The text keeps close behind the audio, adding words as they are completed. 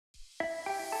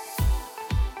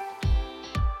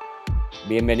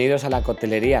Bienvenidos a la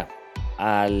coctelería,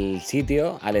 al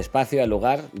sitio, al espacio, al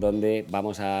lugar donde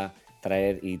vamos a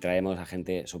traer y traemos a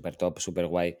gente súper top, súper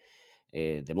guay,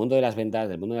 del mundo de las ventas,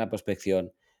 del mundo de la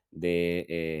prospección,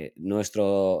 de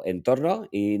nuestro entorno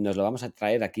y nos lo vamos a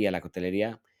traer aquí a la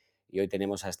coctelería. Y hoy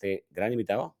tenemos a este gran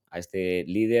invitado, a este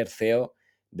líder CEO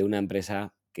de una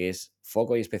empresa que es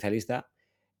foco y especialista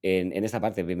en esta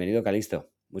parte. Bienvenido,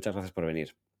 Calixto. Muchas gracias por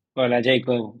venir. Hola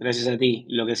Jacob, gracias a ti.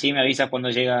 Lo que sí me avisas cuando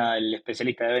llega el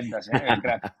especialista de ventas, ¿eh? El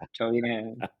crack. Yo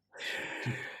vine.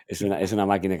 Es una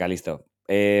máquina, Calixto.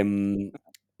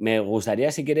 Me gustaría,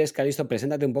 si quieres, Calixto,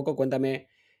 preséntate un poco, cuéntame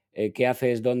qué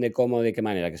haces, dónde, cómo, de qué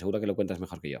manera, que seguro que lo cuentas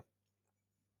mejor que yo.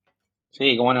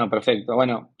 Sí, cómo no, perfecto.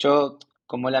 Bueno, yo,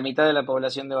 como la mitad de la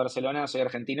población de Barcelona, soy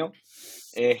argentino.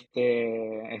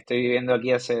 Estoy viviendo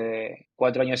aquí hace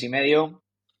 4 años y medio.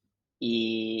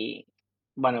 Y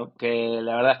bueno, que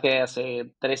la verdad es que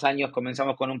hace 3 años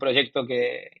comenzamos con un proyecto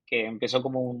que empezó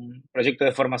como un proyecto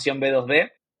de formación B2B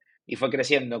y fue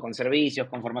creciendo con servicios,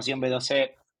 con formación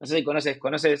B2C. No sé si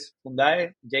 ¿conoces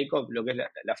Fundae, Jacob, lo que es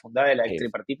la Fundae, la ex Sí.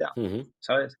 tripartita? Ujú.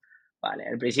 ¿Sabes? Vale,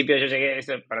 al principio yo llegué,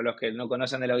 para los que no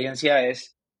conocen de la audiencia,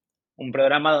 es un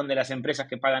programa donde las empresas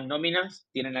que pagan nóminas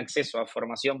tienen acceso a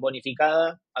formación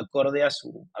bonificada acorde a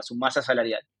su masa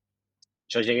salarial.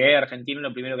 Yo llegué a Argentina y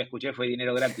lo primero que escuché fue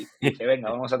dinero gratis. Y dije, venga,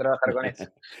 vamos a trabajar con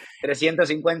eso.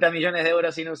 350 millones de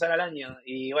euros sin usar al año.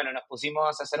 Y bueno, nos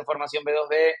pusimos a hacer formación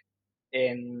B2B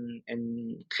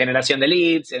en generación de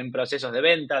leads, en procesos de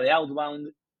venta, de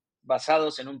outbound,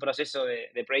 basados en un proceso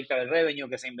de predictable revenue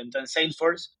que se inventó en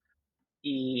Salesforce.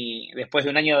 Y después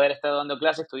de un año de haber estado dando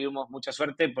clases, tuvimos mucha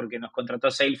suerte porque nos contrató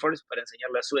Salesforce para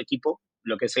enseñarle a su equipo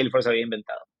lo que Salesforce había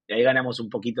inventado. Y ahí ganamos un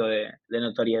poquito de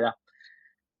notoriedad.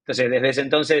 Entonces, desde ese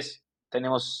entonces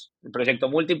tenemos el proyecto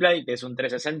Multiply, que es un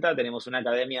 360, tenemos una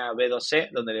academia B2C,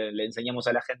 donde le enseñamos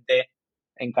a la gente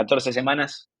en 14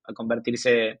 semanas a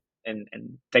convertirse en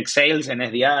tech sales, en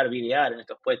SDR, BDR, en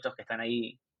estos puestos que están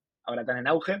ahí, ahora están en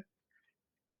auge.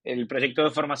 El proyecto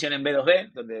de formación en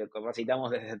B2B, donde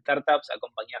capacitamos desde startups a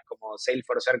compañías como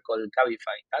Salesforce, Circle,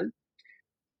 Cabify y tal.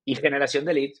 Y generación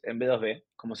de leads en B2B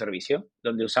como servicio,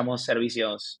 donde usamos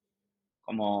servicios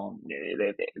como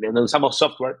donde usamos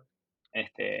software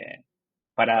este,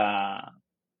 para,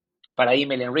 para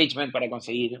email enrichment, para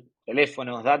conseguir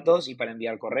teléfonos, datos y para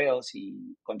enviar correos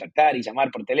y contactar y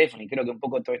llamar por teléfono. Y creo que un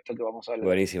poco todo esto que vamos a hablar hoy.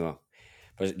 Buenísimo.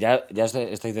 Pues ya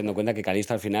estoy dando cuenta que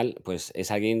Calixto al final pues,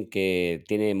 es alguien que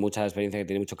tiene mucha experiencia, que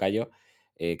tiene mucho callo,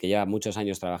 que lleva muchos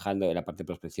años trabajando en la parte de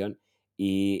prospección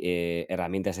y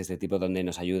herramientas de este tipo donde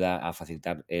nos ayuda a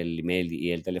facilitar el email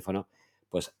y el teléfono,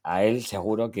 pues a él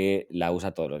seguro que la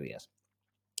usa todos los días.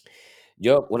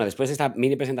 Yo, bueno, después de esta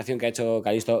mini presentación que ha hecho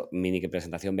Calixto, mini que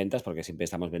presentación ventas, porque siempre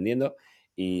estamos vendiendo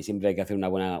y siempre hay que hacer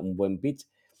un buen pitch.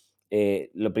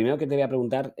 Lo primero que te voy a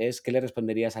preguntar es qué le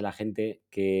responderías a la gente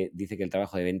que dice que el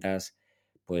trabajo de ventas,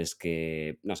 pues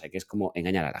que, no sé, que es como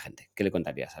engañar a la gente. ¿Qué le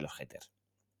contarías a los haters?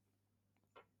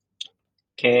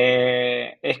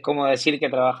 Que es como decir que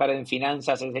trabajar en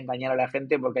finanzas es engañar a la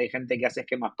gente porque hay gente que hace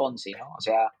esquemas Ponzi, ¿no? O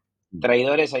sea, Mm.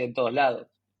 traidores hay en todos lados.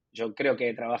 Yo creo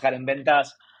que trabajar en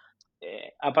ventas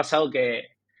ha pasado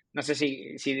que, no sé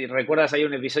si recuerdas, hay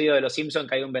un episodio de Los Simpsons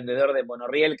que hay un vendedor de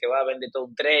monorriel que va a vender todo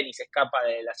un tren y se escapa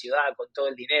de la ciudad con todo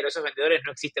el dinero. Esos vendedores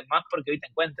no existen más porque hoy te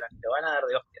encuentran y te van a dar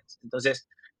de hostias. Entonces,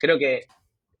 creo que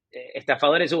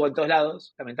estafadores hubo en todos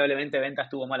lados. Lamentablemente, ventas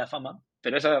tuvo mala fama,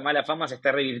 pero esa mala fama se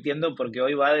está revirtiendo porque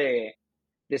hoy va de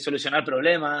solucionar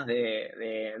problemas,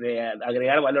 de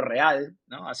agregar valor real,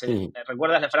 ¿no? Ujú.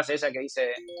 ¿Recuerdas la frase esa que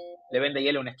dice, le vende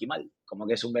hielo a un esquimal? Como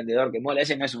que es un vendedor que mola.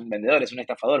 Ese no es un vendedor, es un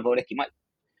estafador, pobre esquimal.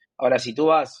 Ahora, si tú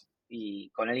vas y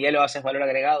con el hielo haces valor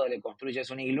agregado, le construyes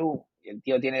un iglú y el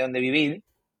tío tiene donde vivir,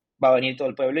 va a venir todo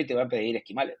el pueblo y te va a pedir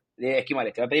esquimales,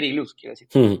 te va a pedir iglús, quiero decir.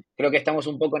 Ujú. Creo que estamos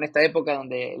un poco en esta época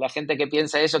donde la gente que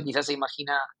piensa eso quizás se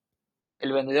imagina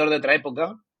el vendedor de otra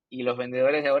época y los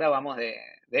vendedores de ahora vamos de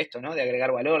esto, ¿no? De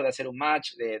agregar valor, de hacer un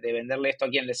match, de venderle esto a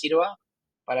quien le sirva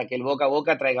para que el boca a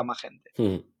boca traiga más gente.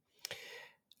 Ujú.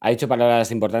 Ha dicho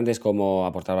palabras importantes como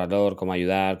aportar valor, como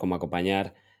ayudar, como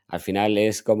acompañar. Al final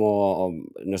es como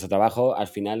nuestro trabajo, al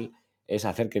final es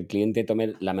hacer que el cliente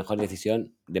tome la mejor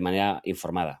decisión de manera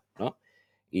informada, ¿no?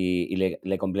 Y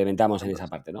le complementamos en esa 100%.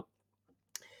 parte, ¿no?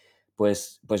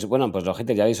 Pues bueno, pues los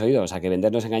haters ya habéis oído, o sea, que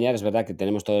vender no es engañar, es verdad que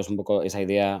tenemos todos un poco esa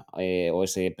idea, o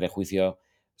ese prejuicio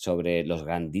sobre los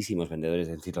grandísimos vendedores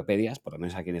de enciclopedias, por lo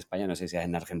menos aquí en España, no sé si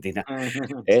en Argentina,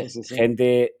 Sí, sí, sí.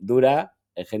 gente dura,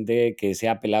 gente que se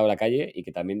ha pelado la calle y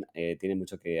que también, tiene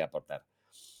mucho que aportar.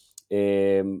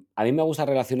 A mí me gusta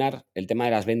relacionar el tema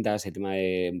de las ventas, el tema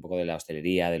de un poco de la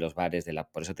hostelería, de los bares,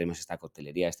 por eso tenemos esta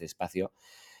coctelería, este espacio,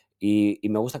 Y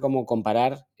me gusta como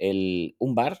comparar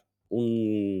un bar,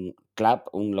 un club,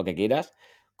 lo que quieras,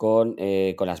 con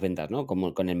las ventas, ¿no?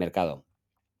 Como con el mercado.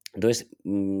 Entonces,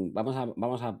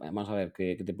 vamos a ver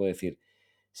qué te puedo decir.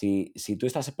 Si tú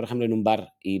estás, por ejemplo, en un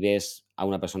bar y ves a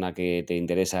una persona que te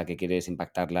interesa, que quieres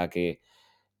impactarla,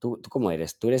 ¿tú cómo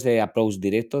eres? ¿Tú eres de approach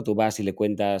directo? ¿Tú vas y le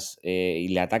cuentas, y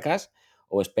le atacas?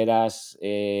 ¿O esperas,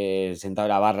 sentado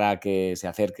en la barra que se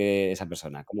acerque esa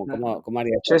persona? No. ¿Cómo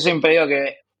harías tú Yo ahí? siempre digo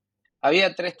que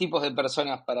había 3 tipos de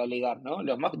personas para ligar, ¿no?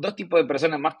 Los más 2 tipos de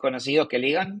personas más conocidos que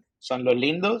ligan son los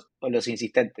lindos o los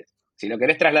insistentes. Si lo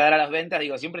querés trasladar a las ventas,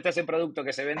 digo, siempre está ese producto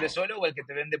que se vende solo o el que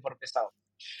te vende por pesado.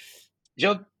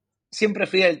 Yo siempre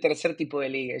fui del tercer tipo de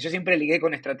ligue. Yo siempre ligué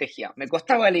con estrategia. Me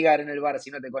costaba ligar en el bar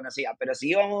si no te conocía, pero si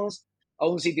íbamos a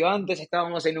un sitio antes,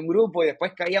 estábamos en un grupo y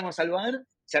después caíamos al bar,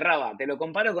 cerraba. Te lo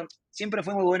comparo con. Siempre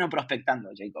fui muy bueno prospectando,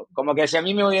 Jacob. Como que si a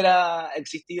mí me hubiera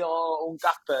existido un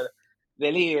Casper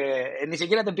de ligue, ni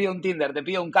siquiera te pido un Tinder, te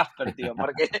pido un Casper, tío,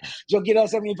 porque yo quiero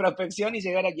hacer mi prospección y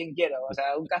llegar a quien quiero. O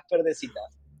sea, un Casper de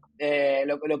citas.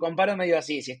 Lo comparo medio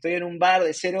así. Si estoy en un bar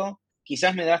de cero,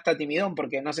 quizás me da hasta timidón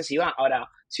porque no sé si va. Ahora,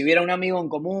 si hubiera un amigo en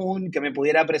común que me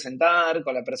pudiera presentar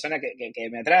con la persona que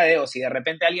me atrae, o si de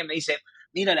repente alguien me dice,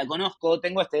 mira, la conozco,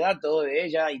 tengo este dato de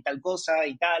ella y tal cosa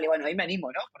y tal, y bueno, ahí me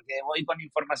animo, ¿no? Porque voy con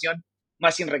información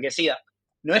más enriquecida.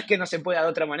 No es que no se pueda de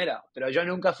otra manera, pero yo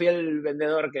nunca fui el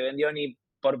vendedor que vendió ni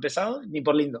por pesado ni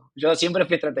por lindo. Yo siempre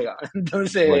fui estratega.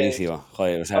 Entonces, Buenísimo.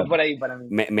 Joder, o sea, va por ahí para mí.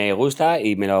 me gusta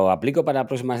y me lo aplico para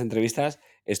próximas entrevistas,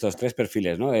 estos 3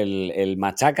 perfiles, ¿no? El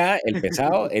machaca, el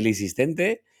pesado, el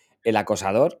insistente, el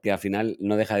acosador, que al final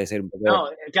no deja de ser un poco, No,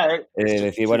 claro,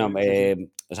 decir, sí, bueno, sí,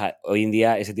 sí. o sea, hoy en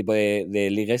día ese tipo de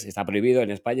ligues está prohibido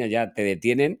en España, ya te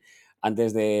detienen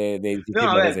antes de No, insistir a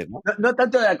 2 ver, veces, ¿no? no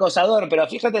tanto de acosador, pero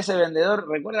fíjate ese vendedor,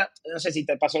 recuerda, no sé si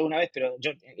te pasó alguna vez, pero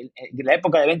yo, en la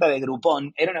época de venta de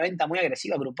Groupon, era una venta muy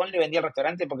agresiva. Groupon le vendía al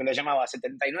restaurante porque lo llamaba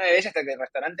 79 veces hasta que el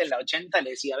restaurante en la 80 le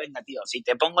decía, venga, tío, si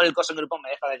te pongo el coso en Groupon me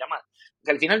deja de llamar.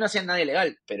 Que al final no hacían nada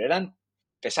ilegal, pero eran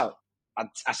pesados,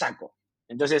 a saco.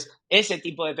 Entonces, ese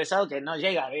tipo de pesado que no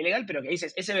llega a ilegal, pero que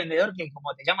dices, ese vendedor que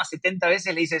como te llama 70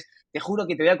 veces, le dices, te juro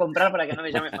que te voy a comprar para que no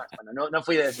me llames más. Bueno, no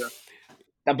fui de eso.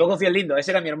 Tampoco fui el lindo, ese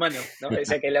era mi hermano, ¿no?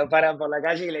 Ese que lo paran por la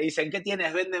calle y le dicen, ¿qué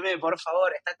tienes? Véndeme, por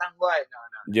favor, está tan guay.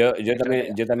 No,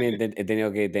 estratega. Yo también he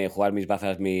tenido que jugar mis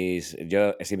bazas,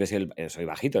 yo siempre soy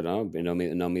bajito, ¿no? No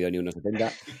mido ni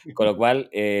 1,70, con lo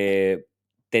cual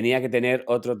tenía que tener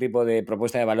otro tipo de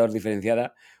propuesta de valor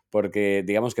diferenciada porque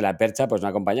digamos que la percha pues no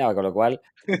acompañaba, con lo cual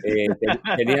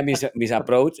tenía mis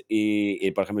approach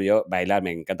por ejemplo, yo bailar,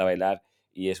 me encanta bailar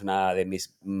y es una de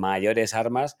mis mayores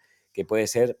armas que puede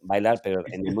ser bailar, pero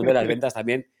en el mundo de las ventas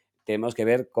también tenemos que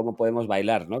ver cómo podemos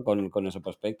bailar, ¿no? Con nuestro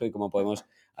prospecto y cómo podemos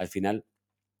al final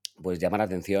pues llamar la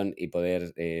atención y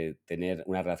poder tener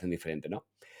una relación diferente, ¿no?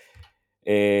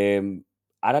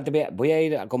 Ahora voy a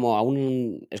ir como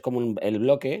es como el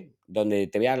bloque donde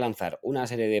te voy a lanzar una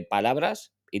serie de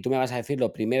palabras y tú me vas a decir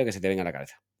lo primero que se te venga a la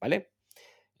cabeza, ¿vale?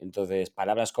 Entonces,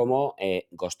 palabras como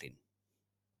ghosting,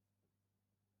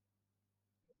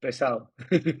 Pesado.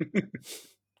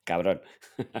 cabrón.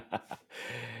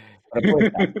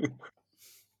 Propuesta,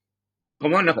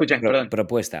 ¿Cómo? No escuché, perdón.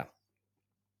 propuesta.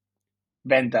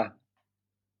 Venta.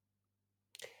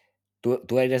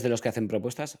 ¿Tú eres de los que hacen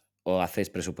propuestas o haces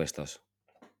presupuestos?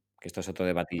 Que esto es otro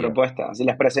debatillo. Propuestas. Y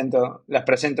las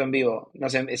presento en vivo. No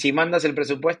sé, si mandas el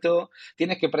presupuesto,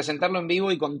 tienes que presentarlo en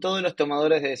vivo y con todos los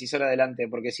tomadores de decisor adelante,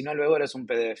 porque si no, luego eres un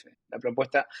PDF. La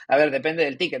propuesta, a ver, depende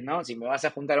del ticket, ¿no? Si me vas a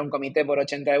juntar a un comité por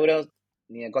 80 euros,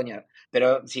 ni de coña.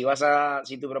 Pero si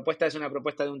tu propuesta es una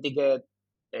propuesta de un ticket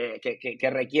que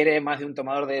requiere más de un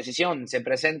tomador de decisión, se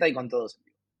presenta y con todos en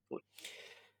vivo. Full.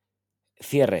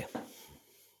 Cierre.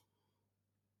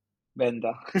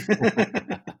 Venta.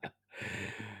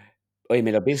 Oye,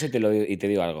 me lo pienso y te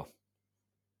digo algo.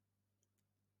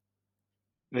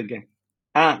 ¿El qué?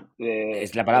 Ah,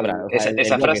 Es la palabra, o sea, el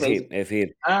esa bloque, frase sí. dice. Es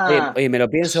decir, Ah, oye, me lo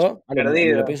pienso, vale, me lo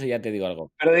perdido, pienso y ya te digo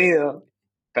algo. perdido,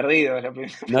 perdido es la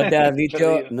primera.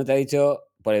 Perdido. No te ha dicho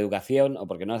por educación o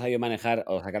porque no has sabido manejar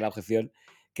o sacar la objeción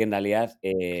que en realidad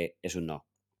es un no.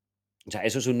 O sea,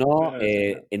 eso es un no No,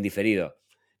 sí, no. en diferido,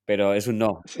 pero es un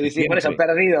no, Sí, sí, por eso, siempre.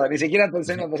 perdido. Ni siquiera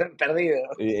pensé en una persona, perdido.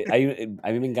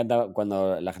 A mí me encanta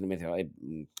cuando la gente me dice: "Oye,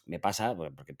 me pasa",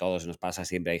 bueno, porque a todos nos pasa,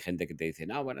 siempre hay gente que te dice: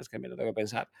 "No, bueno, es que me lo tengo que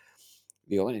pensar".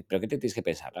 Digo: "Bueno, ¿pero qué te tienes que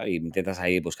pensar?", ¿no? Y intentas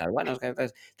ahí buscar, bueno, es que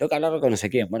tengo que hablarlo con no sé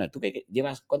quién. Bueno, ¿tú qué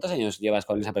llevas cuántos años llevas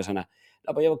con esa persona?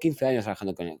 No, pues llevo 15 años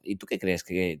trabajando con él. ¿Y tú qué crees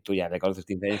que tú ya le conoces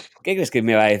 15 años? ¿Qué crees que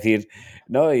me va a decir?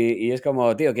 ¿No? Y es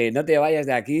como, tío, que no te vayas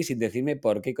de aquí sin decirme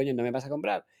por qué coño no me vas a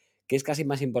comprar. Que es casi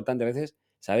más importante a veces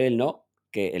saber el no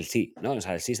que el sí, ¿no? O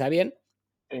sea, el sí está bien,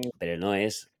 Sí. pero no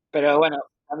es. Pero bueno,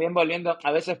 también volviendo,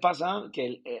 a veces pasa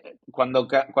que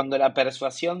cuando la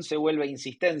persuasión se vuelve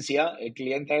insistencia, el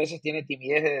cliente a veces tiene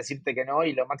timidez de decirte que no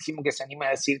y lo máximo que se anima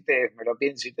a decirte es me lo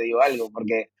pienso y te digo algo,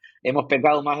 porque hemos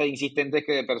pecado más de insistentes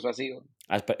que de persuasivos.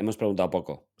 Hemos preguntado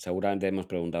poco. Seguramente hemos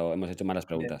hecho malas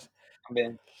También, preguntas.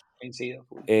 también, coincido,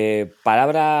 full.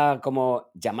 Palabra como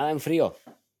llamada en frío.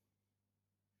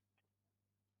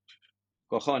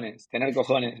 Cojones, tener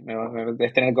cojones,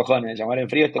 es tener cojones, llamar en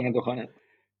frío es tener cojones.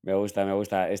 Me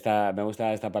gusta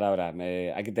esta palabra.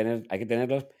 Hay que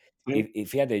tenerlos. Sí. Y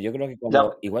fíjate, yo creo que Ya,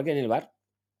 cuando, igual que en el bar,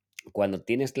 cuando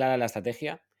tienes clara la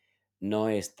estrategia, no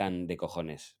es tan de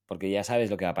cojones, porque ya sabes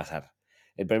lo que va a pasar.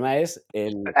 El problema es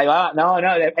el. ahí va, no, no,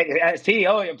 sí,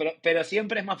 obvio, pero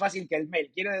siempre es más fácil que el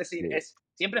mail. Quiero decir, Sí,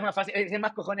 siempre es más fácil, es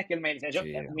más cojones que el mail. O sea, sí,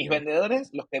 mis obvio.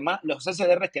 vendedores, los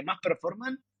SDRs que más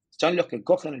performan, son los que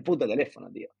cogen el puto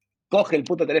teléfono, tío. Coge el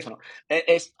puto teléfono.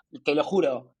 Te lo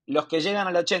juro, los que llegan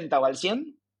al 80 o al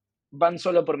 100 van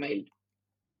solo por mail.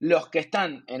 Los que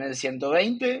están en el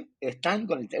 120 están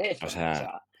con el O teléfono. O sea,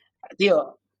 sea,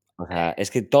 tío,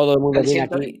 es que todo el mundo el viene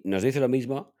aquí, 120. nos dice lo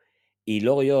mismo, y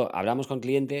luego hablamos con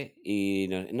cliente y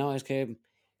no, es que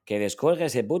descuelgue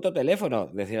ese puto teléfono,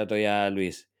 decía el otro día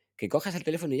Luis. Que cojas el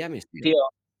teléfono y llames, tío. Tío,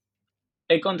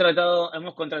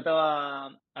 hemos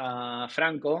contratado a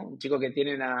Franco, un chico que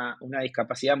tiene una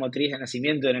discapacidad motriz de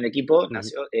nacimiento en el equipo, Ujú.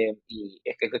 nació, y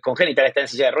es que es congénita, está en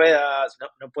silla de ruedas,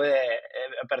 no puede,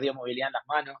 ha perdido movilidad en las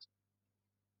manos.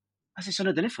 Hace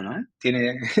solo teléfono, ¿eh?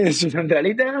 Tiene su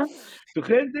centralita, su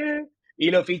gente,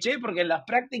 y lo fiché porque en las Qué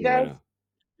prácticas bueno.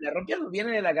 le rompió,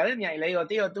 viene de la academia, y le digo,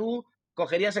 tío, tú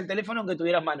cogerías el teléfono aunque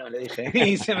tuvieras manos, le dije,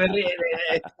 y se me ríe,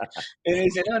 y me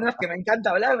dice, no, no, es que me encanta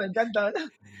hablar, me encanta hablar.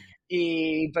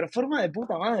 Y performa de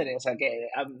puta madre, o sea que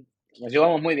nos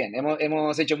llevamos muy bien,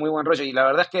 hemos hecho muy buen rollo y la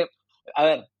verdad es que, a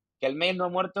ver, que el mail no ha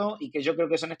muerto y que yo creo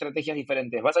que son estrategias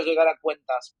diferentes. Vas a llegar a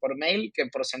cuentas por mail que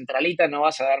por centralita no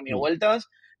vas a dar mil Mm. vueltas,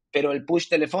 pero el push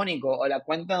telefónico o la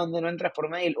cuenta donde no entras por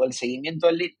mail o el seguimiento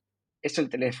al lead es el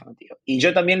teléfono, tío. Y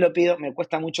yo también lo pido, me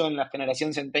cuesta mucho en la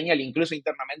generación centennial, incluso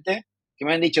internamente, que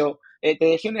me han dicho, te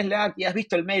dejé un Slack y has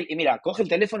visto el mail y mira, coge el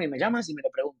teléfono y me llamas y me lo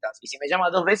preguntas. Y si me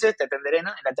llamas 2 veces, te atenderé, ¿no?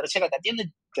 En la tercera te atiende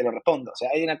y te lo respondo. O sea,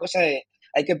 hay una cosa de,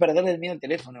 hay que perderle el miedo al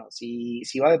teléfono, si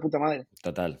va de puta madre.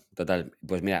 Total, total.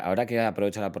 Pues mira, ahora que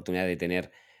aprovecho la oportunidad de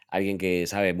tener alguien que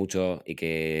sabe mucho y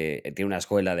que tiene una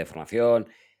escuela de formación,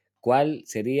 ¿cuál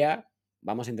sería?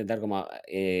 Vamos a intentar como,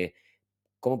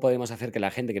 ¿cómo podemos hacer que la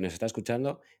gente que nos está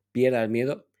escuchando pierda el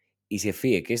miedo y se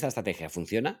fíe que esta estrategia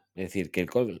funciona? Es decir, que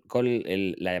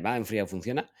la llamada en frío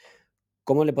funciona.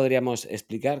 ¿Cómo le podríamos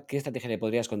explicar? ¿Qué estrategia le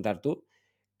podrías contar tú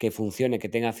que funcione, que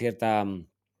tenga cierta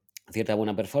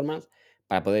buena performance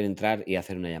para poder entrar y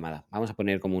hacer una llamada? Vamos a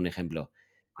poner como un ejemplo.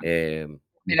 Nos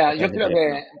Mira, yo coges el creo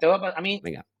teléfono. que te voy a,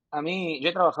 Venga, yo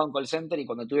he trabajado en call center y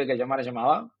cuando tuve que llamar,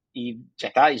 llamaba y ya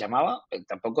está, y llamaba.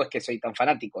 Tampoco es que soy tan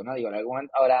fanático, ¿no? Digo, en algún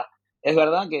momento, ahora, es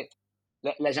verdad que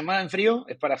la llamada en frío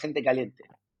es para gente caliente.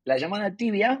 La llamada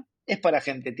tibia es para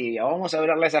gente tibia. Vamos a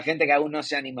hablarle a esa gente que aún no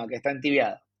se anima, que está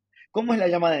entibiada. ¿Cómo es la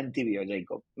llamada en tibio,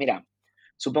 Jacob? Mira,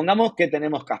 supongamos que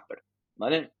tenemos Casper,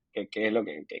 ¿vale? Que es lo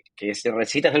que se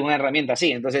necesitas alguna herramienta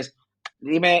así. Entonces,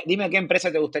 dime a qué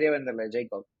empresa te gustaría venderle,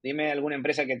 Jacob. Dime alguna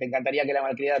empresa que te encantaría que la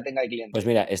malcriada tenga de pues cliente.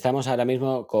 mira, estamos ahora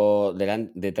mismo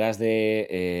detrás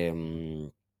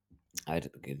de, a ver,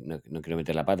 que no quiero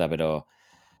meter la pata, pero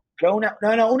Pero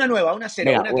una nueva, una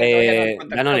cero, venga, una que todavía no has contactado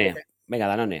que Danone, te. venga,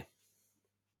 Danone.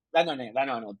 Danone,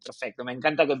 perfecto. Me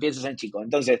encanta que empieces en chico.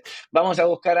 Entonces, vamos a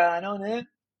buscar a Danone.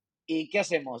 ¿Y qué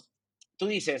hacemos? Tú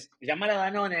dices, llamar a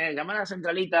Danone, llamar a la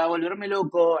centralita, volverme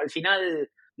loco, al final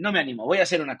no me animo, voy a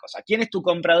hacer una cosa. ¿Quién es tu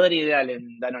comprador ideal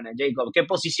en Danone, Jacob? ¿Qué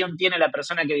posición tiene la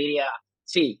persona que diría,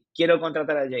 sí, quiero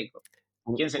contratar a Jacob?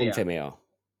 ¿Quién Un sería? CMO.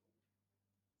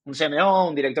 ¿Un CMO,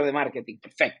 un director de marketing?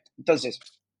 Perfecto. Entonces,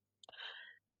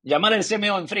 llamar al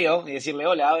CMO en frío y decirle,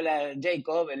 hola, habla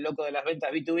Jacob, el loco de las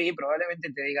ventas B2B,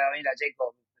 probablemente te diga, mira,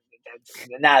 Jacob,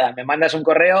 nada, me mandas un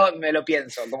correo, me lo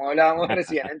pienso, como hablábamos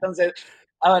recién. Entonces,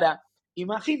 ahora,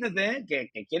 imagínate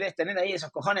que quieres tener ahí esos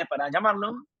cojones para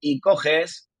llamarlo y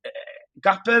coges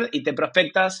Casper y te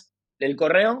prospectas el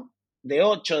correo de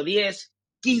 8, 10,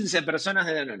 15 personas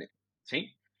de Danone,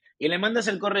 ¿sí? Y le mandas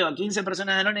el correo a 15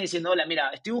 personas de Danone diciendo, hola, mira,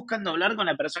 estoy buscando hablar con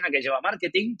la persona que lleva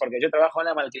marketing, porque yo trabajo en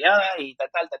la malcriada y tal,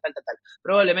 tal, tal, tal, tal.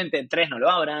 Probablemente 3 no lo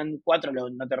abran, 4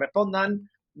 no te respondan,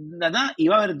 nada, y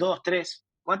va a haber 2, 3,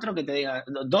 4 que te digan,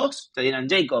 2 te dirán,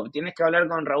 Jacob, tienes que hablar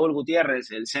con Raúl Gutiérrez,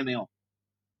 el CMO.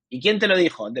 ¿Y quién te lo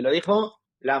dijo? Te lo dijo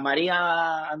la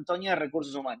María Antonia de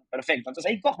Recursos Humanos. Perfecto. Entonces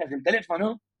ahí coges el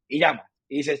teléfono y llamas.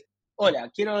 Y dices,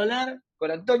 hola, quiero hablar con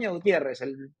Antonio Gutiérrez,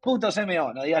 el puto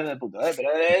CMO, no digas el puto, pero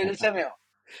el CMO.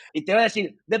 Y te va a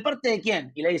decir, ¿de parte de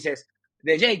quién? Y le dices,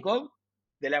 de Jacob,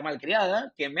 de la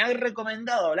malcriada, que me ha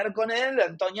recomendado hablar con él,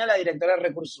 Antonia, la directora de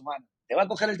recursos humanos. ¿Te va a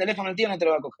coger el teléfono el tío o no te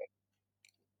lo va a coger?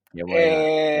 Qué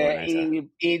buena esa.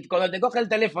 Y cuando te coge el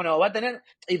teléfono va a tener,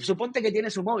 y suponte que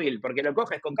tienes su móvil, porque lo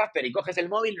coges con Casper y coges el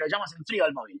móvil y lo llamas en frío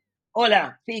al móvil.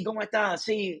 Hola, sí, ¿cómo estás?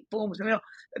 Sí, pum,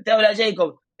 te habla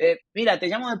Jacob. Mira, te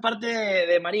llamo de parte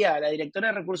de María, la directora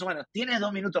de recursos humanos. ¿Tienes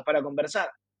 2 minutos para conversar?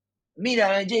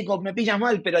 Mira, Jacob, me pillas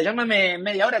mal, pero llámame en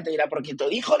media hora, te dirá, porque te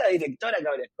dijo la directora que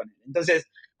hables con él. Entonces,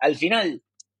 al final,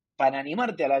 para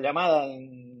animarte a la llamada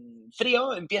en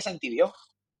frío, empieza en tibio.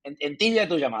 En tibia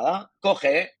tu llamada,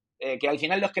 coge, que al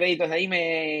final los créditos de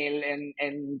email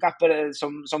en Casper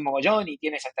son mogollón y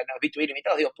tienes hasta los B2B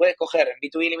limitados. Digo, puedes coger en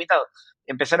B2B limitado,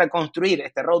 empezar a construir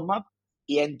este roadmap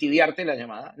y entibiarte la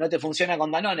llamada. No te funciona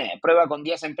con Danone, prueba con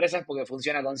 10 empresas porque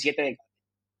funciona con 7.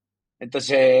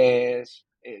 Entonces,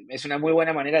 es una muy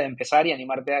buena manera de empezar y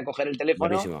animarte a coger el teléfono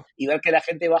Buenísimo. y ver que la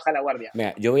gente baja la guardia.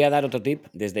 Venga, yo voy a dar otro tip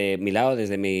desde mi lado,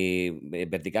 desde mi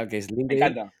vertical, que es Me LinkedIn.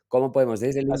 encanta. ¿Cómo podemos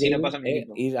desde Así lo LinkedIn paso a mi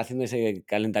equipo. ir haciendo ese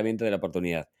calentamiento de la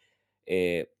oportunidad?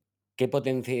 Eh,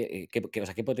 o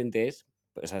sea, ¿qué potente es?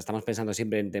 O sea, estamos pensando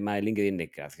siempre en tema de LinkedIn,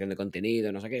 de creación de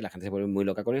contenido, no sé qué, y la gente se vuelve muy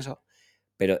loca con eso,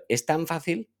 pero es tan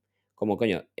fácil como,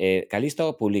 coño,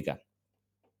 Calixto publica,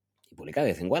 y publica de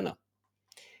vez en cuando.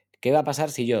 ¿Qué va a pasar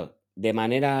si yo, de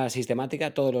manera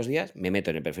sistemática, todos los días, me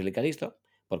meto en el perfil de Calixto,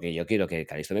 porque yo quiero que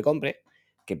Calixto me compre,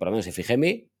 que por lo menos se fije en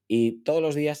mí, y todos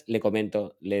los días le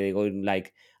comento, le digo un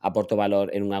like, aporto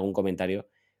valor en algún comentario?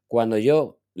 Cuando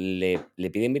yo le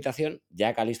pido invitación,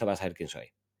 ya Calixto va a saber quién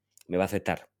soy, me va a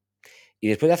aceptar. Y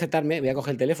después de aceptarme, voy a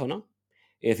coger el teléfono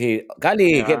y decir, Ahí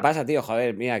Cali, ¿qué va. pasa, tío?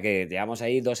 Joder, mira, que llevamos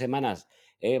ahí 2 semanas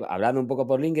hablando un poco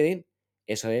por LinkedIn.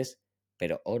 Eso es,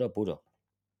 pero oro puro.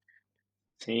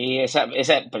 Sí,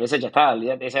 pero esa ya está,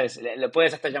 olvídate, lo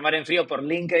puedes hasta llamar en frío por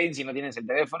LinkedIn si no tienes el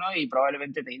teléfono y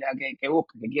probablemente te dirá que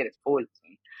busques, que quieres, full.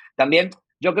 Sí. También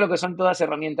yo creo que son todas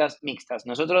herramientas mixtas.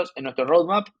 Nosotros en nuestro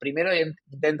roadmap primero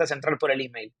intentas entrar por el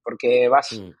email, porque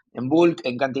vas Mm, en bulk,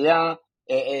 en cantidad,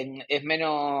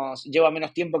 lleva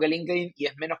menos tiempo que LinkedIn y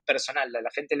es menos personal. A la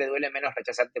gente le duele menos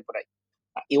rechazarte por ahí.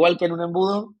 Igual que en un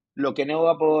embudo, lo que no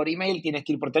va por email tienes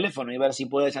que ir por teléfono y ver si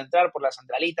puedes entrar por la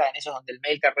centralita, en esos donde el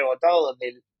mail te ha rebotado,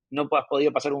 donde no has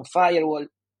podido pasar un firewall,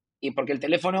 y porque el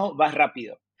teléfono va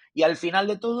rápido. Y al final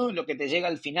de todo, lo que te llega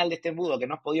al final de este embudo que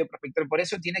no has podido prospectar por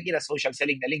eso, tiene que ir a social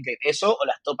selling de LinkedIn. Eso o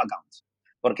las top accounts.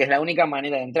 Porque es la única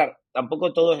manera de entrar.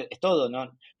 Tampoco todo es todo,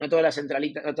 ¿no? No todas las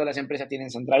centralitas, no todas las empresas tienen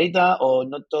centralita, o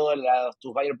no todas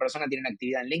tus buyer personas tienen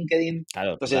actividad en LinkedIn.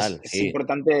 claro, Entonces, total, es sí.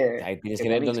 importante Ahí tienes que que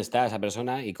te ver dónde mixes. está esa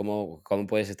persona y cómo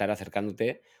puedes estar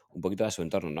acercándote un poquito a su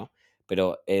entorno, ¿no?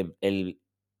 Pero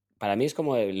para mí es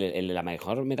como la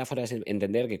mejor metáfora es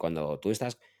entender que cuando tú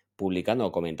estás publicando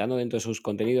o comentando dentro de sus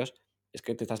contenidos, es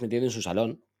que te estás metiendo en su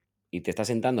salón y te estás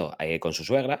sentando con su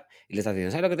suegra y le estás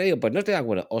diciendo, ¿sabes lo que te digo? Pues no estoy de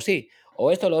acuerdo, o sí,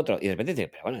 o esto o lo otro. Y de repente dices,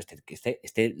 pero bueno,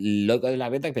 este loco de la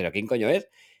venta, ¿pero quién coño es?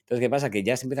 Entonces, ¿qué pasa? Que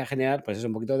ya se empieza a generar, pues eso,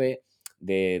 un poquito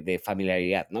de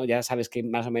familiaridad, ¿no? Ya sabes que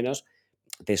más o menos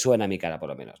te suena mi cara, por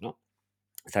lo menos, ¿no?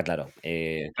 Está claro.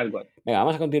 Tal cual. Venga,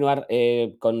 vamos a continuar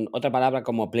con otra palabra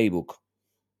como playbook.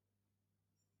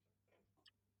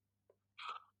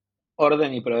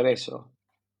 Orden y progreso.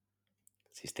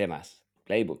 Sistemas,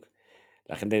 playbook.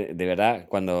 La gente, de verdad,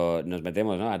 cuando nos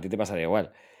metemos, ¿no? A ti te pasará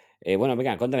igual. Bueno,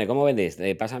 venga, cuéntame, ¿cómo vendéis?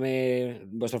 Pásame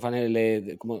vuestro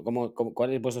funnel,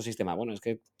 ¿cuál es vuestro sistema? Bueno, es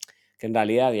que en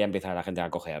realidad ya empieza la gente a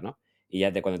cojear, ¿no? Y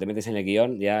ya cuando te metes en el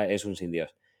guión ya es un sin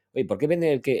Dios. Oye, ¿por qué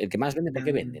vende el que más vende? ¿Por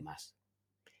qué vende Mm, más?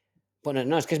 Bueno,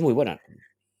 no, es que es muy buena.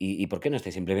 ¿Y por qué no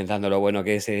estáis implementando lo bueno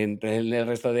que es en el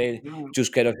resto de no,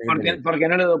 chusqueros que tenéis? porque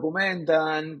no lo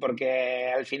documentan,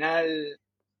 porque al final,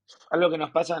 algo que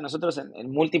nos pasa a nosotros en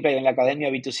Multiplay, en la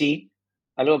academia B2C,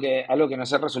 algo que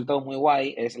nos ha resultado muy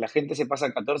guay, es la gente se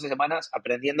pasa 14 semanas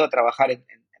aprendiendo a trabajar en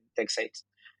Tech Sales.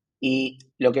 Y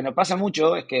lo que nos pasa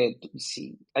mucho es que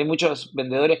si, hay muchos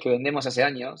vendedores que vendemos hace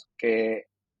años que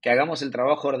hagamos el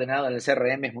trabajo ordenado en el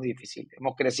CRM es muy difícil.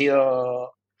 Hemos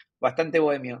crecido bastante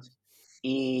bohemios.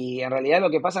 Y en realidad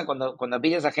lo que pasa cuando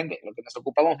pillas a gente, lo que nos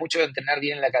ocupamos mucho de entrenar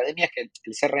bien en la academia es que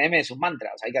el CRM es un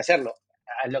mantra, o sea, hay que hacerlo.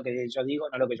 Haz lo que yo digo,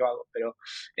 no lo que yo hago, pero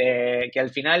que al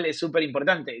final es súper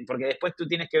importante, porque después tú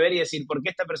tienes que ver y decir, ¿por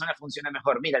qué esta persona funciona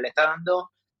mejor? Mira, le está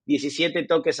dando 17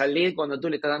 toques al lead cuando tú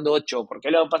le estás dando 8. ¿Por qué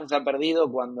lo pasas a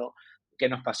perdido cuando... ¿Qué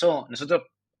nos pasó? Nosotros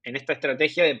en esta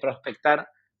estrategia de prospectar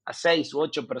a 6 u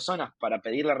 8 personas para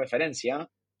pedir la referencia,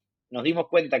 nos dimos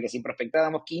cuenta que si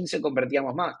prospectábamos 15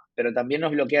 convertíamos más, pero también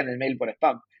nos bloquean el mail por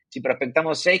spam. Si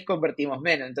prospectamos 6, convertimos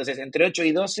menos. Entonces, entre 8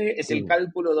 y 12 es el Mm,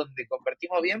 cálculo donde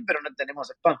convertimos bien, pero no tenemos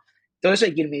spam. Todo eso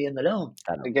hay que ir midiéndolo,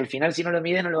 claro, porque al final si no lo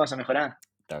mides no lo vas a mejorar.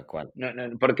 tal cual, No,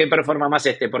 no, ¿por qué performa más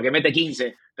este? Porque mete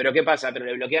 15. ¿Pero qué pasa? Pero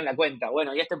le bloquean la cuenta.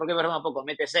 Bueno, ¿y este por qué performa poco?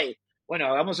 Mete 6. Bueno,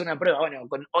 hagamos una prueba. Bueno,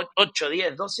 con 8,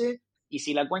 10, 12. Y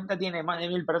si la cuenta tiene más de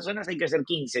 1000 personas, hay que hacer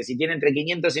 15. Si tiene entre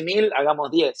 500 y 1000, hagamos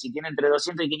 10. Si tiene entre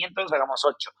 200 y 500, hagamos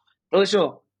 8. Todo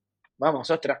eso, vamos,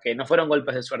 ostras, que no fueron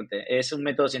golpes de suerte. Es un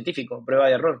método científico, prueba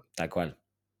y error. tal cual,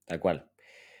 tal cual.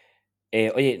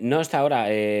 Oye, no está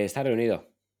ahora, está reunido.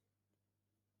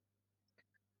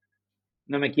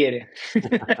 No me quiere.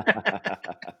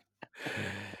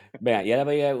 Venga, y ahora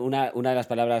voy a una de las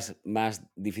palabras más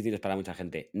difíciles para mucha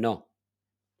gente. No,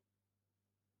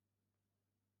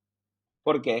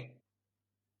 ¿Por qué?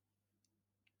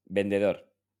 vendedor.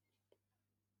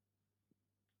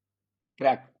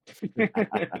 Crack.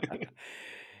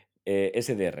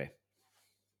 SDR.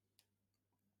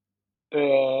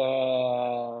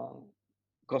 Eh,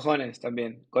 cojones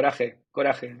también. Coraje,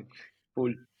 coraje.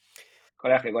 Full.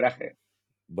 Coraje, coraje.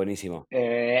 Buenísimo.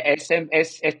 Es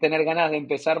tener ganas de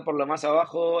empezar por lo más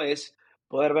abajo, es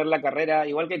poder ver la carrera,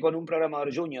 igual que con un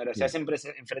programador junior, o sea, Mm, siempre es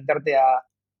enfrentarte a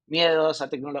miedos, a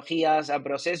tecnologías, a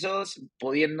procesos,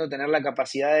 pudiendo tener la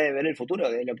capacidad de ver el futuro,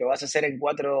 de lo que vas a hacer en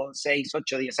 4, 6,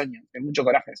 8, 10 años. Es mucho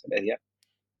coraje, se le decía.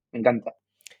 Me encanta.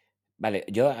 vale,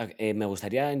 yo me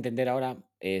gustaría entender ahora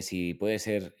si puede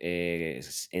ser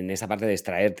en esa parte de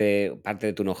extraerte parte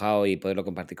de tu know-how y poderlo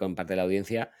compartir con parte de la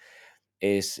audiencia,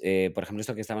 es, por ejemplo,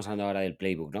 esto que estamos hablando ahora del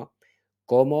playbook, ¿no?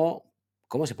 ¿Cómo,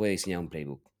 cómo se puede diseñar un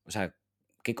playbook? O sea,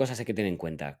 ¿qué cosas hay que tener en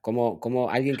cuenta? ¿Cómo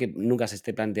alguien que nunca se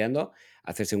esté planteando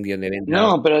hacerse un guión de ventas?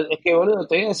 No, pero es que, boludo,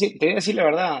 te voy a decir la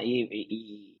verdad.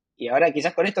 Y ahora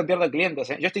quizás con esto pierdo clientes,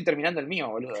 ¿eh? Yo estoy terminando el mío,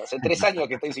 boludo. Hace 3 años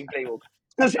que estoy sin Playbook.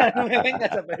 O sea, no me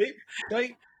vengas a pedir.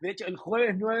 De hecho, el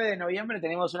jueves 9 de noviembre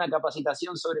tenemos una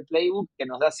capacitación sobre Playbook que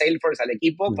nos da Salesforce al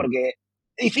equipo Ujú, porque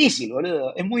es difícil,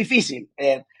 boludo. Es muy difícil.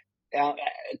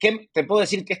 Te puedo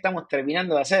decir qué estamos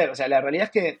terminando de hacer? O sea, la realidad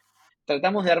es que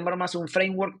tratamos de armar más un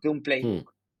framework que un mm,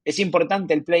 playbook. Es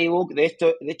importante el playbook, de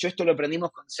hecho esto lo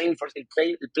aprendimos con Salesforce, el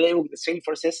playbook de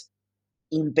Salesforce es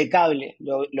impecable,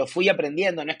 lo fui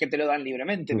aprendiendo, no es que te lo dan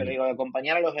libremente, pero ujú, digo, de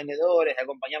acompañar a los vendedores, de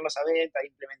acompañarlos a ventas,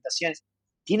 implementaciones,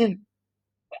 tienen,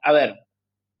 a ver,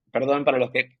 perdón para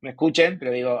los que me escuchen,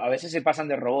 pero digo, a veces se pasan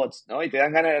de robots, ¿no? Y te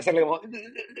dan ganas de hacerle como...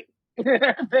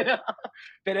 pero,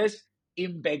 pero es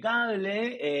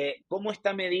impecable cómo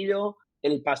está medido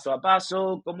el paso a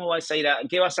paso, cómo vas a ir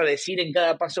qué vas a decir en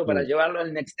cada paso para mm, llevarlo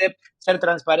al next step, ser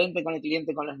transparente con el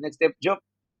cliente con los next steps. Yo,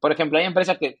 por ejemplo, hay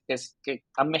empresas que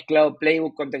han mezclado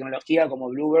Playbook con tecnología, como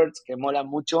Bluebirds, que molan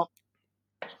mucho.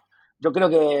 Yo creo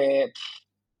que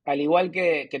al igual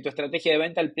que tu estrategia de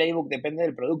venta, el playbook depende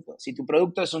del producto. Si tu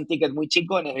producto es un ticket muy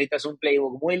chico, necesitas un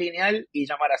playbook muy lineal y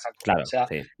llamar a saco. O claro, sea,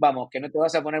 sí, vamos, que no te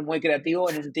vas a poner muy creativo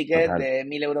en un ticket total, de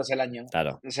 1000 euros al año.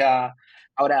 claro, O sea,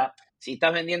 ahora, si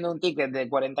estás vendiendo un ticket de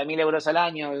 40.000 euros al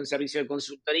año, un servicio de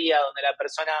consultoría donde la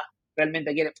persona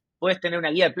realmente quiere, puedes tener una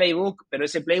guía de playbook, pero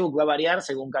ese playbook va a variar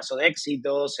según caso de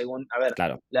éxito, según, a ver,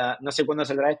 claro, no sé cuándo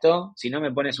saldrá esto, si no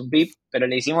me pones un pip, pero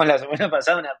le hicimos la semana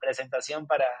pasada una presentación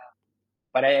para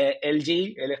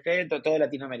LG, toda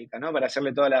Latinoamérica, ¿no? Para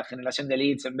hacerle toda la generación de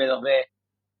leads en B2B.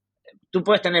 Tú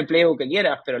puedes tener el playbook que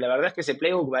quieras, pero la verdad es que ese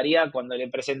playbook varía cuando le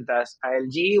presentas a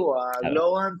LG o a claro.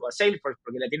 Globant o a Salesforce,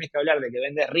 porque le tienes que hablar de que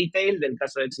vendes retail, del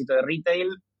caso de éxito de retail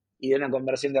y de una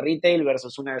conversión de retail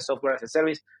versus una de software as a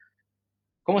service.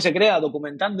 ¿Cómo se crea?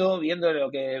 Documentando, viendo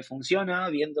lo que funciona,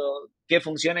 viendo qué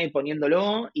funciona y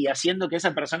poniéndolo y haciendo que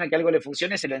esa persona que algo le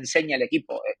funcione se lo enseñe al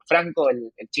equipo. Franco,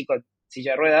 el chico en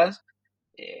silla de ruedas,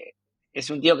 eh, es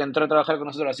un tío que entró a trabajar con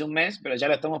nosotros hace un mes, pero ya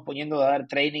lo estamos poniendo a dar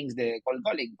trainings de cold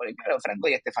calling. Porque claro, Franco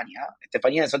y Estefanía.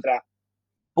 Estefanía es otra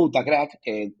puta crack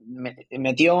que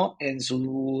metió en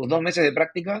sus 2 meses de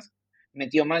prácticas,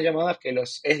 metió más llamadas que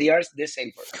los SDRs de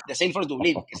Salesforce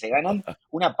Dublín, que se ganan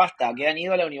una pasta, que han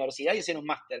ido a la universidad y hacen un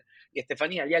máster. Y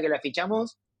Estefanía, el día que la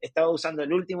fichamos, estaba usando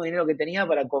el último dinero que tenía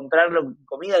para comprar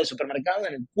comida de supermercado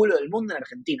en el culo del mundo en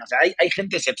Argentina. O sea, hay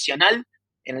gente excepcional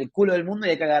en el culo del mundo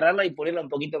y hay que agarrarla y pulirla un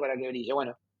poquito para que brille.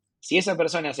 Bueno, si esa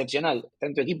persona excepcional está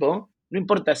en tu equipo, no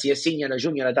importa si es senior o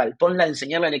junior o tal, ponla a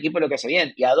enseñarle al equipo lo que hace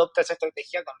bien y adopta esa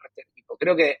estrategia con el resto del equipo.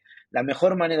 Creo que la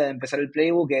mejor manera de empezar el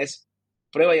playbook es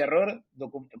prueba y error,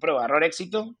 prueba, error,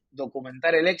 éxito,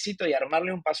 documentar el éxito y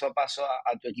armarle un paso a paso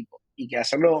a tu equipo. Y que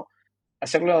hacerlo,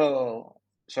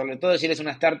 sobre todo si eres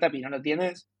una startup y no lo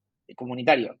tienes,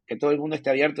 comunitario, que todo el mundo esté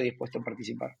abierto y dispuesto a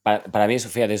participar. Para mí eso,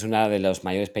 fíjate, es una de los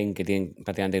mayores pain que tienen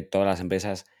prácticamente todas las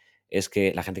empresas, es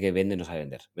que la gente que vende no sabe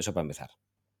vender. Eso para empezar.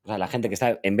 O sea, la gente que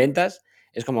está en ventas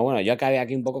Es como, bueno, yo acabé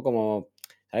aquí un poco como,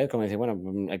 ¿sabes? Como decir,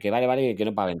 bueno, el que vale, vale y el que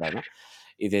no para vender, ¿no?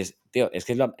 Y dices, tío, es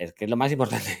que es lo más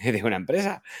importante de una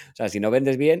empresa. O sea, si no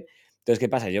vendes bien, entonces, ¿qué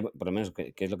pasa? Yo, por lo menos,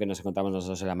 que es lo que nos encontramos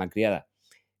nosotros en la malcriada,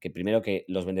 que primero que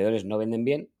los vendedores no venden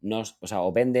bien, o sea,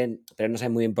 o venden, pero no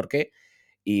saben muy bien por qué,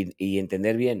 y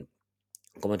entender bien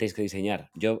cómo tienes que diseñar.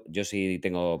 Yo sí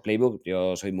tengo playbook,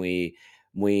 yo soy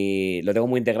lo tengo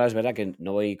muy integrado, es verdad que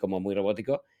no voy como muy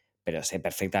robótico, pero sé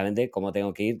perfectamente cómo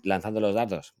tengo que ir lanzando los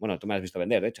datos. Bueno, tú me has visto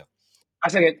vender, de hecho.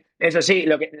 Pasa que, eso sí,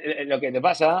 lo que te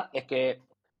pasa es que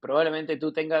probablemente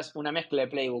tú tengas una mezcla de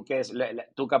playbook, que es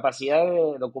tu capacidad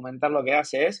de documentar lo que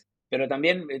haces, pero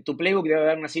también tu playbook debe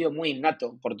haber nacido muy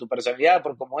innato por tu personalidad,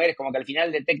 por cómo eres, como que al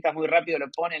final detectas muy rápido, lo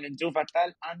pones, lo enchufas,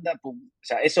 tal, anda, pum. O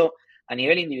sea, eso a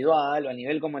nivel individual o a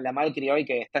nivel como en la malcria hoy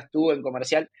que estás tú en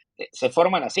comercial, se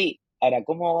forman así. Ahora,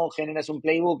 ¿cómo generas un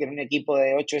playbook en un equipo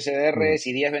de 8 Ujú, SDRs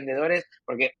y 10 vendedores?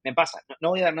 Porque me pasa, no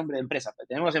voy a dar nombre de empresas, pero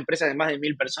tenemos empresas de más de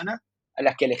 1000 personas a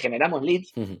las que le generamos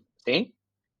leads, ujú. ¿sí?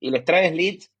 Y les traes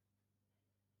leads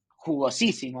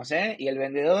jugosísimos, ¿eh? Y el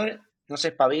vendedor no se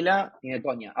espabila ni de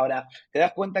coña. Ahora, te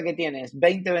das cuenta que tienes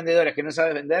 20 vendedores que no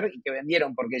sabes vender y que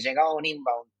vendieron porque llegaba un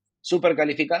inbound súper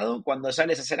calificado cuando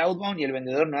sales a hacer outbound y el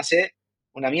vendedor no hace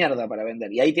una mierda para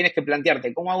vender. Y ahí tienes que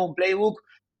plantearte, ¿cómo hago un playbook?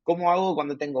 ¿Cómo hago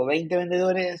cuando tengo 20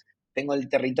 vendedores? Tengo el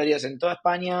territorio en toda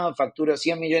España, facturo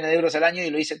 100 millones de euros al año y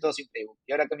lo hice todo sin playbook.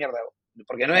 ¿Y ahora qué mierda hago?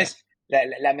 Porque no Claro. es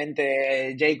la mente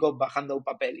de Jacob bajando un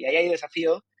papel. Y ahí hay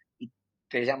desafío y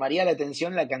te llamaría la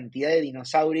atención la cantidad de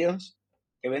dinosaurios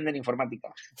que venden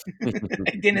informática.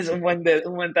 Ahí tienes un buen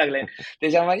tagline. Te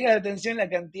llamaría la atención la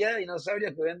cantidad de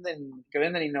dinosaurios que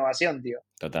venden innovación, tío.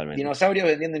 Totalmente. Dinosaurios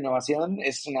vendiendo innovación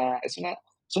es una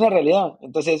realidad.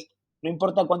 Entonces, no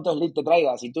importa cuántos leads te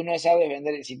traigas, si tú no sabes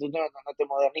vender, si tú no te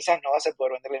modernizas, no vas a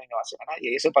poder venderle la innovación a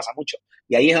nadie. Y eso pasa mucho.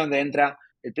 Y ahí es donde entra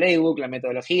el playbook, la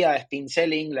metodología, spin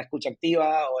selling, la escucha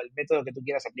activa o el método que tú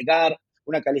quieras aplicar,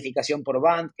 una calificación por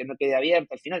band que no quede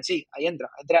abierta. Al final, sí, ahí entra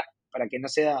para que no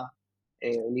sea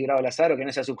librado al azar o que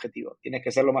no sea subjetivo. Tienes que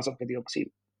ser lo más objetivo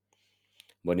posible.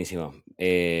 Buenísimo.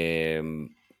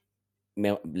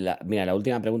 Mira, la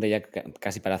última pregunta ya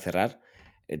casi para cerrar.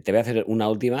 Te voy a hacer una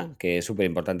última que es súper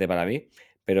importante para mí,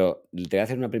 pero te voy a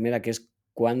hacer una primera que es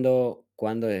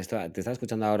te estaba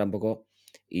escuchando ahora un poco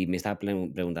y me estaba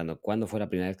preguntando, ¿cuándo fue la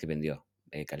primera vez que vendió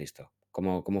Calixto?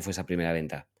 ¿Cómo fue esa primera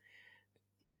venta?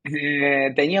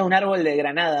 Tenía un árbol de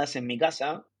granadas en mi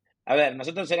casa. A ver,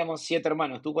 nosotros éramos 7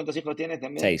 hermanos. ¿Tú cuántos hijos tienes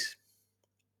también? 6.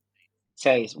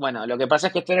 6. Bueno, lo que pasa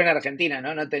es que esto era en Argentina,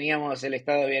 ¿no? No teníamos el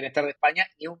estado de bienestar de España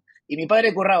y mi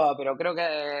padre curraba, pero creo que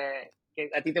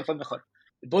a ti te fue mejor.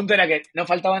 El punto era que no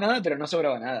faltaba nada, pero no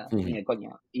sobraba nada, ni Ujú, de coña.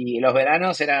 Y los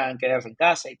veranos eran quedarse en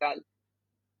casa y tal.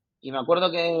 Y me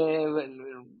acuerdo que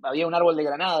había un árbol de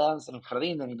granadas en el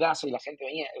jardín de mi casa y la gente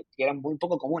venía, que era muy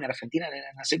poco común en Argentina,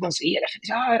 no se conseguía. La gente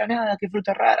decía, granada, qué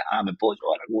fruta rara, me puedo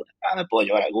llevar alguna, me puedo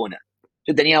llevar alguna.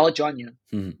 Yo tenía 8 años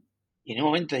ujú. y en un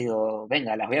momento digo,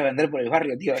 venga, las voy a vender por el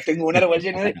barrio, tío, tengo un árbol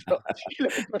lleno de esto. Y lo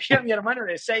cogí a mi hermano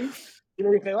de 6 y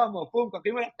le dije, vamos, pum,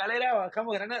 cogimos la escalera,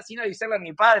 bajamos granadas sin avisarle a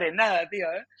mi padre, nada, tío,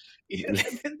 ¿eh? Y de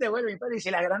repente vuelve mi padre y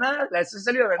dice, las granadas las he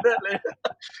salido a vender.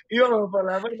 Íbamos por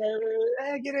la puerta,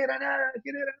 ¿quiere granada?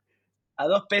 ¿Quiere granada? A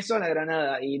 2 pesos la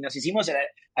granada. Y nos hicimos,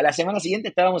 a la semana siguiente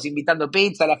estábamos invitando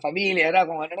pizza a la familia, era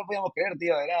como, no lo podíamos creer,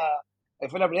 tío,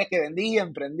 fue la primera vez que vendí,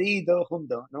 emprendí, todo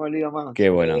junto, no me olvido Qué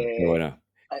más. bueno, qué bueno.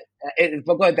 El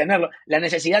poco de tenerlo. La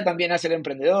necesidad también hace el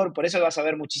emprendedor, por eso vas a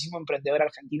ver muchísimo emprendedor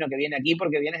argentino que viene aquí,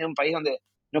 porque vienes de un país donde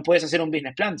no puedes hacer un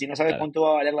business plan si no sabes Claro, cuánto va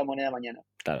a valer la moneda mañana.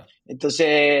 claro.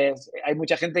 Entonces, hay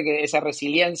mucha gente que esa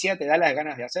resiliencia te da las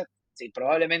ganas de hacer. Sí,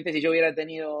 probablemente si yo hubiera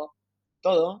tenido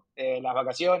todo, las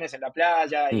vacaciones en la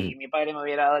playa Ujú. y mi padre me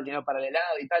hubiera dado el dinero para el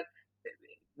helado y tal,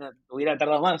 hubiera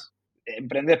tardado más.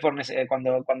 Emprendes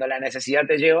cuando la necesidad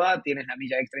te lleva, tienes la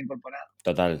milla extra incorporada.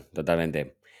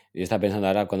 Totalmente. Yo estaba pensando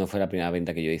ahora cuándo fue la primera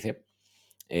venta que yo hice.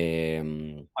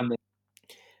 Em, Cuando,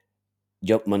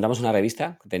 yo montamos una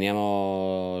revista,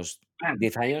 teníamos ah,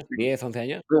 10 años, 10 11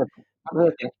 años,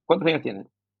 ¿Cuántos años tienes?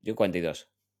 yo 42.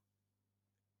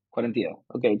 42.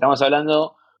 Ok, estamos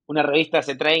hablando una revista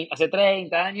hace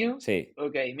 30 años. Sí,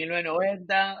 Ok,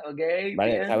 1990. Ok,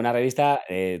 vale, o sea, bien. una revista,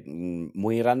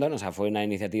 muy random, o sea, fue una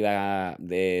iniciativa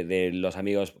de los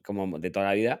amigos como de toda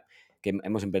la vida, que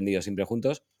hemos emprendido siempre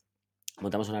juntos.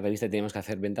 Montamos una revista y teníamos que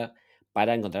hacer venta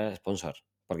para encontrar sponsor,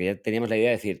 porque ya teníamos la idea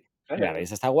de decir: "La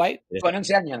revista está guay, pero es Con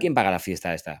 11 años. ¿quién paga la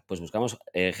fiesta esta?". Pues buscamos,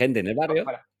 gente en el barrio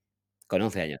Para, con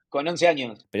 11 años. con 11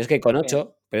 años. Bien. Pero es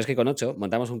que con 8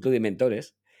 montamos un club de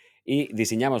inventores y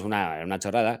diseñamos una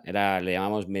chorrada, le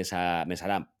llamamos mesa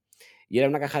lamp. Y era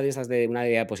una caja de esas de una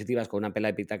de diapositivas con una pela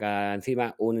de pitaca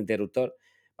encima, un interruptor,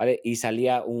 ¿vale? Y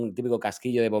salía un típico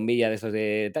casquillo de bombilla de estos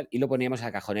de tal, y lo poníamos en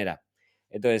la cajonera.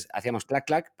 Entonces, hacíamos clac,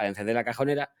 clac para encender la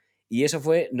cajonera, y eso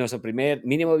fue nuestro primer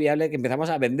mínimo viable que empezamos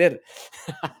a vender.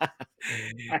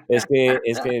 Es que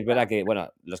es verdad que,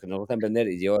 bueno, los que nos gusta emprender,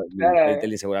 y yo, mi Claro.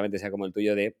 storytelling seguramente sea como el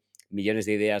tuyo de millones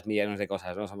de ideas, millones de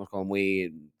cosas, ¿no? Somos como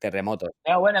muy terremotos.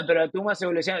 No, bueno, pero tú más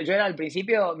evolucionado. Yo era al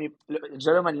principio,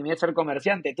 yo me animé a ser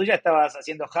comerciante. Tú ya estabas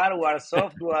haciendo hardware,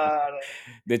 software,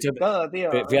 De hecho, todo, tío.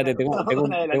 fíjate, tengo Un tengo un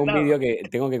vídeo adelantado. que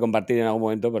tengo que compartir en algún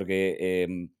momento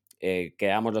porque,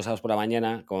 quedábamos los sábados por la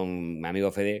mañana con mi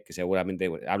amigo Fede, que seguramente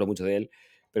bueno, hablo mucho de él,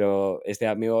 pero este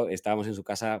amigo estábamos en su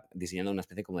casa diseñando una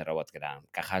especie como de robot, que eran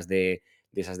cajas de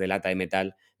esas de lata de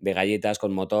metal, de galletas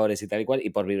con motores y tal y cual,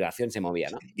 y por vibración se movía,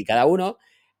 ¿no? Y cada uno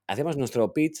hacíamos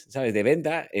nuestro pitch, ¿sabes? De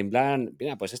venta, en plan,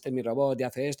 mira, pues este es mi robot y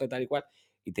hace esto, tal y cual.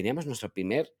 Y teníamos nuestro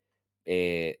primer,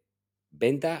 eh,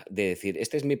 venta de decir,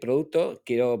 este es mi producto,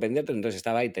 quiero venderlo. Entonces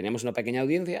estaba ahí, teníamos una pequeña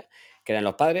audiencia, que eran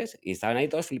los padres, y estaban ahí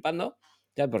todos flipando,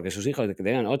 ya, porque sus hijos, que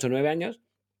tenían 8 o 9 años,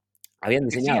 habían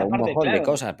Sí, diseñado un aparte, mojón de claro.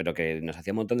 cosas, pero que nos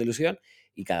hacía un montón de ilusión,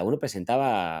 y cada uno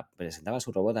presentaba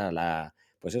su robot a la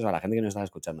pues eso, a la gente que nos estaba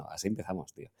escuchando. Así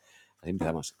empezamos, tío. Así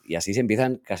empezamos. Y así se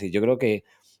empiezan casi yo creo que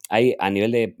hay a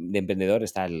nivel de emprendedor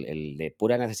está el de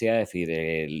pura necesidad de decir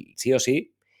el sí o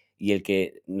sí, y el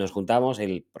que nos juntamos,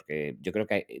 el porque yo creo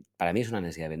que para mí es una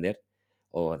necesidad vender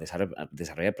o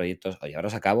desarrollar proyectos o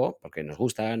llevarlos a cabo porque nos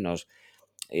gustan,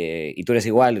 y tú eres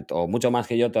igual o mucho más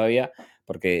que yo todavía,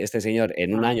 porque este señor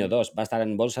en un año o Ajá. 2 va a estar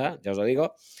en bolsa, ya os lo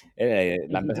digo,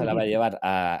 la empresa la va a llevar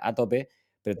a tope,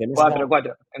 pero tenemos esa 4,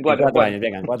 4, en en 4, 4 4. años,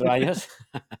 venga, en 4 años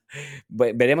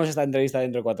veremos esta entrevista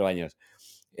dentro de 4 años,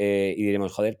 y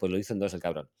diremos: "Joder, pues lo hizo en 2 el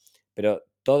cabrón". Pero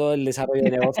todo el desarrollo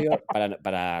de negocio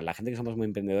para la gente que somos muy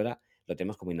emprendedora, lo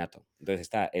tenemos como innato. Entonces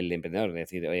está el de emprendedor, de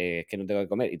decir: "Es que no tengo que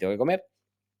comer y tengo que comer",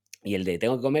 y el de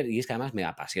tengo que comer y es que además me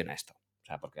apasiona esto. O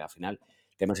sea, porque al final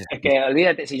tenemos esa Es que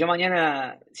olvídate, si yo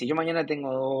mañana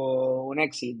tengo un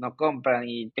éxito, nos compran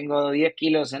y tengo 10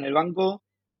 kilos en el banco,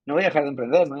 no voy a dejar de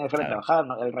emprender, no voy a dejar de claro. trabajar,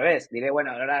 no, al revés. Diré,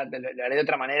 bueno, ahora lo haré de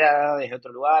otra manera, desde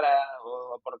otro lugar,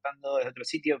 o aportando desde otro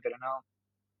sitio, pero no.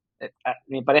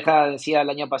 Mi pareja decía el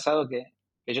año pasado que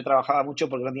yo trabajaba mucho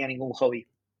porque no tenía ningún hobby.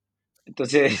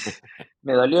 Entonces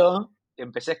me dolió,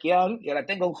 empecé a esquiar y ahora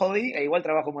tengo un hobby e igual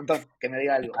trabajo un montón, que me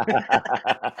diga algo.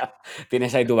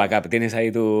 Tienes ahí tu backup, tienes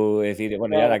ahí tu decir,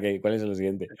 bueno, ¿y ahora Claro, qué? ¿Cuál es lo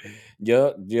siguiente?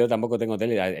 Yo tampoco tengo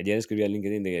tele. Ayer escribí en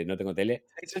LinkedIn de que no tengo tele.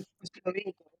 eso lo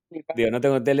vi, Digo, no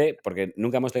tengo tele porque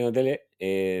nunca hemos tenido tele.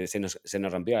 Se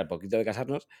nos rompió al poquito de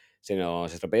casarnos, se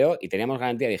nos estropeó y teníamos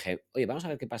garantía. Dije, oye, vamos a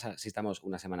ver qué pasa si estamos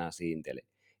una semana sin tele.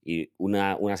 Y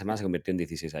una semana se convirtió en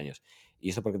 16 años. ¿Y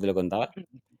esto por qué te lo contaba?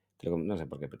 No sé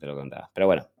por qué te lo contaba. Pero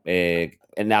bueno,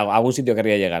 en algún sitio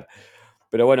querría llegar.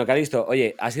 Pero bueno, Calixto,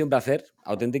 oye, ha sido un placer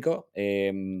auténtico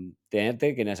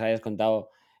tenerte, que nos hayas contado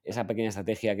esa pequeña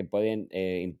estrategia que pueden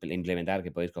implementar,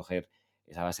 que podéis coger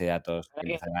esa base de datos y verdad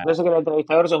que empezar a... yo sé que el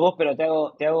entrevistador sos vos, pero te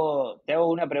hago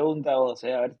una pregunta a vos,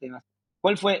 a ver si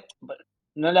 ¿cuál fue,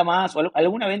 no la más, o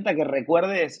alguna venta que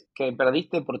recuerdes que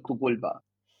perdiste por tu culpa?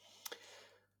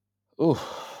 Uf,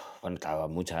 bueno, claro,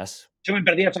 muchas. Yo me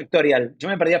perdí a Factorial,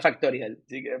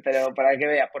 así que, pero para que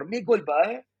veas, por mi culpa,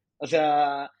 ¿eh? O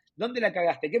sea, ¿dónde la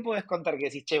cagaste? ¿Qué podés contar que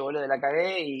decís, che, boludo, la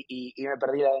cagué y me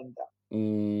perdí la venta?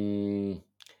 Mm,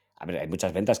 a ver, hay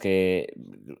muchas ventas que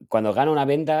cuando gano una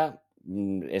venta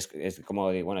es como,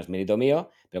 bueno, es mérito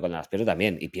mío, pero cuando las pierdo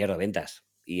también, y pierdo ventas.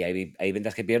 Y hay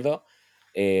ventas que pierdo.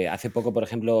 Hace poco, por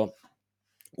ejemplo,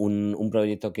 un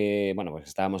proyecto que, bueno, pues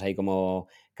estábamos ahí como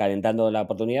calentando la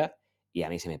oportunidad y a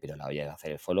mí se me piró la olla de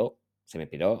hacer el follow, se me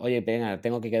piró, oye, venga,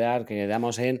 tengo que quedar, que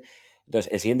quedamos en...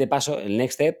 Entonces, el siguiente paso, el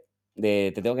next step,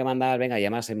 de te tengo que mandar, venga, y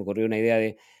además se me ocurrió una idea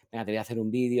de, venga, te voy a hacer un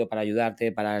vídeo para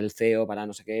ayudarte, para el CEO, para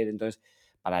no sé qué, entonces,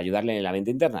 para ayudarle en la venta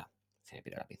interna, se me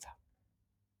piró la pinza,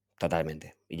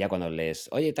 totalmente. Y ya cuando les,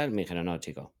 oye, tal, me dijeron, no,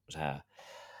 chico, o sea,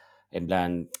 en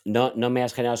plan, no me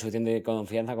has generado suficiente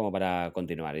confianza como para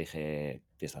continuar. Y dije,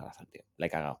 tienes toda la razón, tío. La he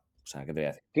cagado. O sea, ¿qué te voy a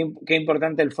decir? Qué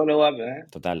importante el follow-up, ¿eh?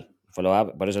 Total. Follow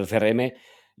up. Por eso el CRM,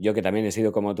 yo que también he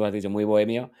sido, como tú has dicho, muy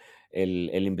bohemio,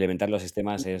 el implementar los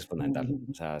sistemas es fundamental.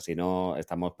 O sea, si no,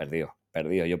 estamos perdidos.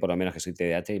 Perdidos. Yo, por lo menos que soy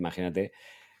TDAH, imagínate,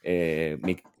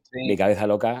 mi Sí, cabeza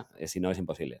loca, si no, es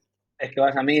imposible. es que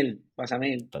vas a mil, vas a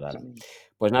mil, vas a Total. mil.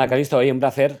 Pues nada, Ujú. Calixto, oye, un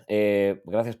placer.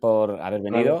 Gracias por haber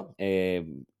Vale. venido.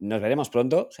 Nos veremos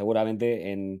pronto,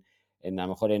 seguramente a lo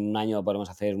mejor en un año podremos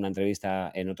hacer una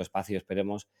entrevista en otro espacio,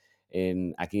 esperemos,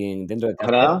 dentro de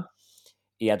casa. Ojalá.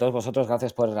 Y a todos vosotros,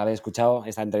 gracias por haber escuchado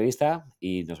esta entrevista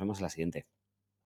y nos vemos en la siguiente.